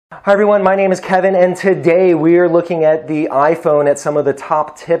Hi everyone, my name is Kevin and today we are looking at the iPhone at some of the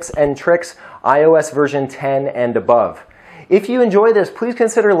top tips and tricks, iOS version 10 and above. If you enjoy this, please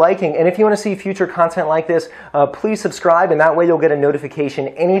consider liking, and if you want to see future content like this, please subscribe, and that way you'll get a notification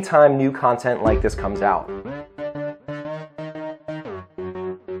anytime new content like this comes out.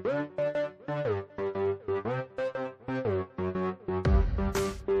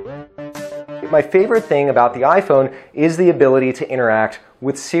 My favorite thing about the iPhone is the ability to interact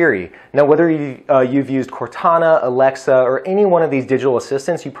with Siri. Now, whether you've used Cortana, Alexa, or any one of these digital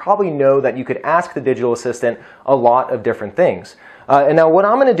assistants, you probably know that you could ask the digital assistant a lot of different things. And now what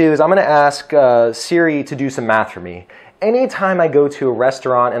I'm going to do is I'm going to ask Siri to do some math for me. Anytime I go to a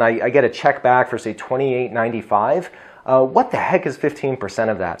restaurant and I get a check back for, say, $28.95, what the heck is 15%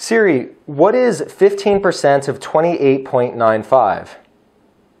 of that? Siri, what is 15% of 28.95?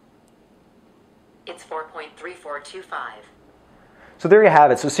 It's 4.3425. So there you have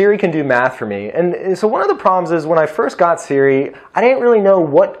it. So Siri can do math for me. And so one of the problems is when I first got Siri, I didn't really know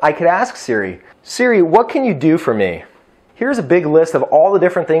what I could ask Siri. Siri, what can you do for me? Here's a big list of all the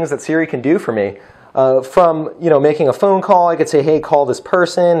different things that Siri can do for me. From making a phone call, I could say, hey, call this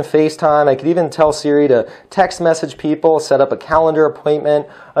person, FaceTime. I could even tell Siri to text message people, set up a calendar appointment.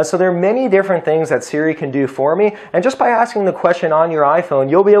 So there are many different things that Siri can do for me. And just by asking the question on your iPhone,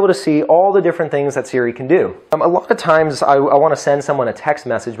 you'll be able to see all the different things that Siri can do. A lot of times I want to send someone a text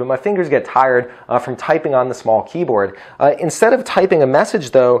message, but my fingers get tired from typing on the small keyboard. Instead of typing a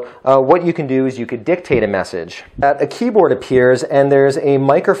message, though, what you can do is you could dictate a message. A keyboard appears, and there's a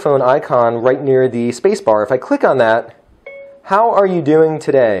microphone icon right near the spacebar. If I click on that, how are you doing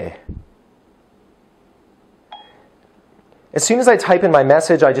today? As soon as I type in my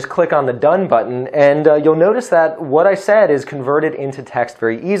message, I just click on the done button, and you'll notice that what I said is converted into text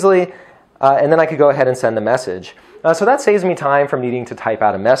very easily, and then I could go ahead and send the message. So that saves me time from needing to type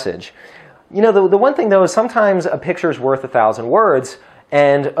out a message. The one thing though is sometimes a picture's worth 1,000 words,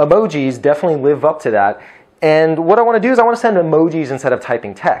 and emojis definitely live up to that. And what I want to do is I want to send emojis instead of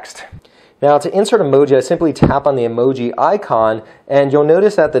typing text. Now, to insert emoji, I simply tap on the emoji icon, and you'll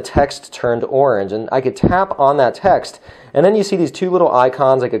notice that the text turned orange. And I could tap on that text, and then you see these two little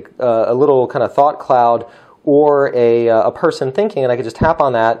icons, like a little kind of thought cloud or a person thinking, and I could just tap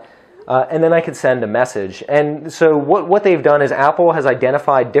on that, and then I could send a message. And so what they've done is Apple has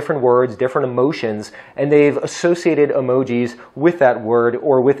identified different words, different emotions, and they've associated emojis with that word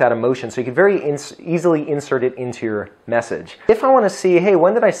or with that emotion. So you can very easily insert it into your message. If I want to see, hey,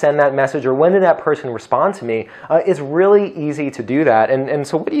 when did I send that message or when did that person respond to me, it's really easy to do that. And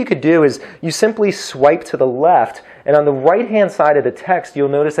so what you could do is you simply swipe to the left, and on the right-hand side of the text, you'll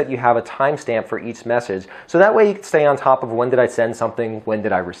notice that you have a timestamp for each message. So that way you can stay on top of when did I send something, when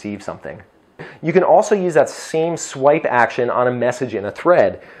did I receive something. You can also use that same swipe action on a message in a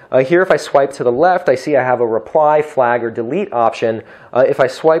thread. Here, if I swipe to the left, I see I have a reply, flag, or delete option. If I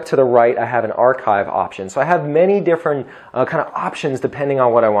swipe to the right, I have an archive option. So I have many different kind of options depending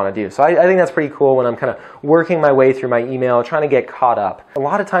on what I want to do. So I think that's pretty cool when I'm kind of working my way through my email, trying to get caught up. A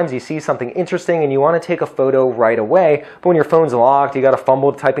lot of times you see something interesting and you want to take a photo right away, but when your phone's locked, you got to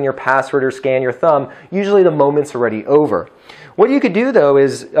fumble to type in your password or scan your thumb. Usually the moment's already over. What you could do, though,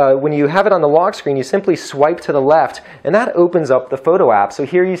 is when you have it on the lock screen, you simply swipe to the left, and that opens up the photo app. So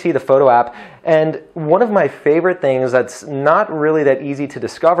here you see the photo app, and one of my favorite things that's not really that easy to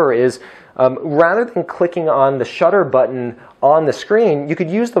discover is rather than clicking on the shutter button on the screen, you could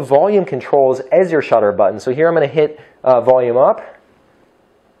use the volume controls as your shutter button. So here I'm going to hit volume up.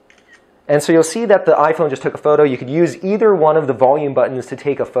 And so you'll see that the iPhone just took a photo. You could use either one of the volume buttons to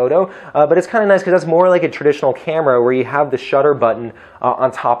take a photo, but it's kind of nice because that's more like a traditional camera where you have the shutter button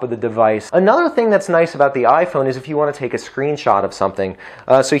on top of the device. Another thing that's nice about the iPhone is if you want to take a screenshot of something.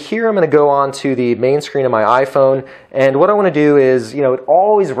 So here I'm going to go on to the main screen of my iPhone, and what I want to do is, it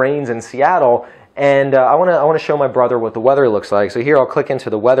always rains in Seattle, and I want to show my brother what the weather looks like. So here I'll click into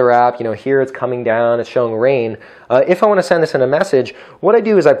the weather app. Here it's coming down, it's showing rain. If I want to send this in a message, what I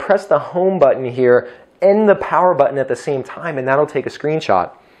do is I press the home button here and the power button at the same time, and that'll take a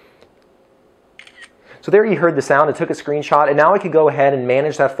screenshot. So there you heard the sound, it took a screenshot, and now I could go ahead and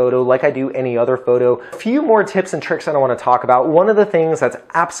manage that photo like I do any other photo. A few more tips and tricks that I want to talk about. One of the things that's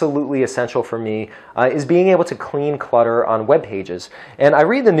absolutely essential for me is being able to clean clutter on web pages. And I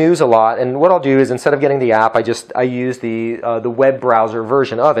read the news a lot, and what I'll do is instead of getting the app, I use the web browser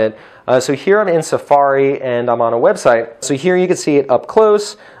version of it. So here I'm in Safari and I'm on a website. So here you can see it up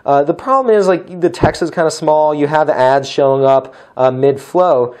close. The problem is the text is kind of small. You have ads showing up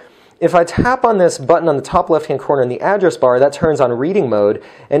mid-flow. If I tap on this button on the top left-hand corner in the address bar, that turns on reading mode.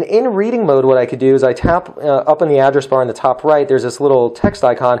 And in reading mode, what I could do is I tap up on the address bar in the top right, there's this little text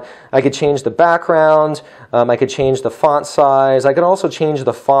icon. I could change the background, I could change the font size, I could also change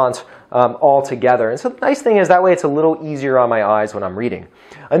the font altogether. And so the nice thing is that way it's a little easier on my eyes when I'm reading.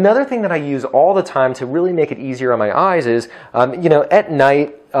 Another thing that I use all the time to really make it easier on my eyes is, at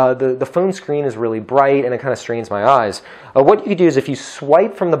night, the phone screen is really bright and it kind of strains my eyes. What you could do is if you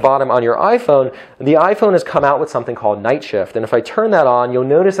swipe from the bottom on your iPhone, the iPhone has come out with something called night shift. And if I turn that on, you'll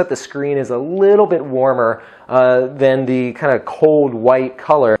notice that the screen is a little bit warmer than the kind of cold white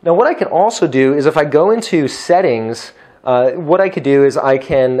color. Now what I can also do is if I go into settings, what I could do is I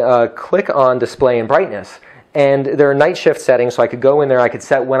can click on display and brightness. And there are night shift settings, so I could go in there, I could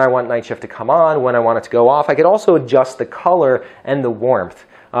set when I want night shift to come on, when I want it to go off. I could also adjust the color and the warmth,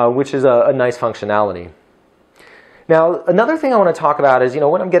 which is a nice functionality. Now, another thing I want to talk about is,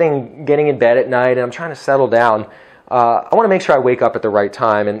 when I'm getting in bed at night and I'm trying to settle down, I want to make sure I wake up at the right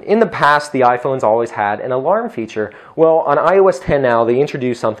time. And in the past, the iPhone's always had an alarm feature. Well, on iOS 10 now, they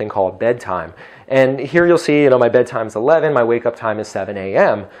introduced something called bedtime. And here you'll see, my bedtime is 11, my wake up time is 7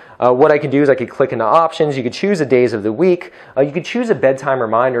 a.m. What I can do is I could click into options. You could choose the days of the week. You could choose a bedtime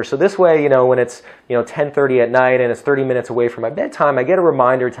reminder. So this way, when it's 10:30 at night and it's 30 minutes away from my bedtime, I get a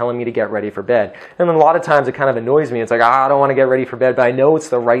reminder telling me to get ready for bed. And then a lot of times it kind of annoys me. It's like, I don't want to get ready for bed, but I know it's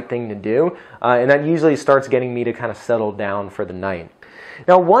the right thing to do. And that usually starts getting me to kind of settle down for the night.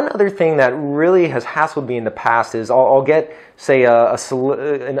 Now, one other thing that really has hassled me in the past is I'll get, say,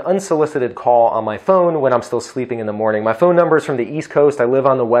 an unsolicited call on my phone when I'm still sleeping in the morning. My phone number is from the East Coast. I live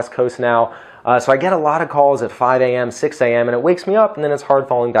on the West Coast now. So I get a lot of calls at 5 a.m., 6 a.m., and it wakes me up, and then it's hard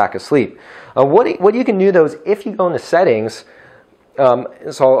falling back asleep. What you can do, though, is if you go into settings, so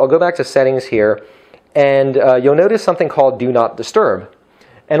I'll go back to settings here, and you'll notice something called Do Not Disturb.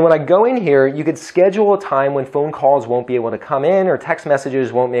 And when I go in here, you could schedule a time when phone calls won't be able to come in or text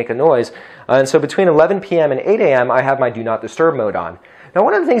messages won't make a noise. And so between 11 p.m. and 8 a.m., I have my Do Not Disturb mode on. Now,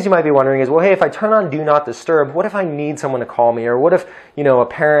 one of the things you might be wondering is, well, hey, if I turn on Do Not Disturb, what if I need someone to call me? Or what if, a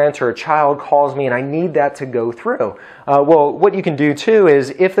parent or a child calls me and I need that to go through? Well, what you can do, too,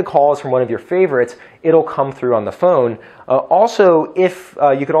 is if the call is from one of your favorites, it'll come through on the phone. Also, if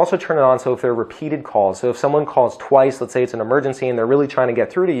you could also turn it on so if there are repeated calls. So if someone calls twice, let's say it's an emergency and they're really trying to get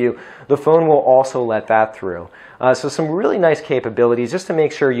through to you, the phone will also let that through. So some really nice capabilities just to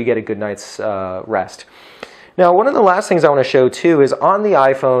make sure you get a good night's rest. Now, one of the last things I want to show too is on the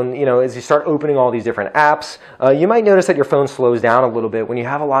iPhone, as you start opening all these different apps, you might notice that your phone slows down a little bit when you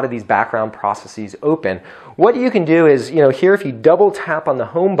have a lot of these background processes open. What you can do is, here if you double tap on the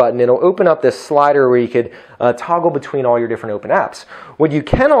home button, it'll open up this slider where you could toggle between all your different open apps. What you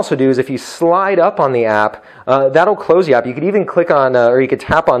can also do is if you slide up on the app, that'll close the app. You could even click on, or you could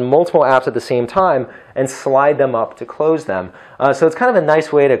tap on multiple apps at the same time and slide them up to close them. So it's kind of a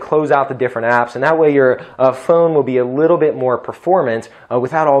nice way to close out the different apps, and that way your phone will be a little bit more performant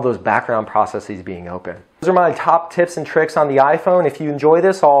without all those background processes being open. Those are my top tips and tricks on the iPhone. If you enjoy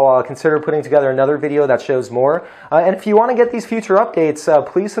this, I'll consider putting together another video that shows more. And if you want to get these future updates,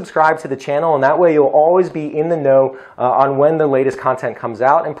 please subscribe to the channel, and that way you'll always be in the know on when the latest content comes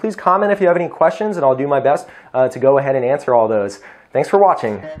out. And please comment if you have any questions, and I'll do my best to go ahead and answer all those. Thanks for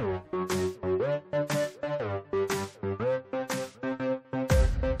watching.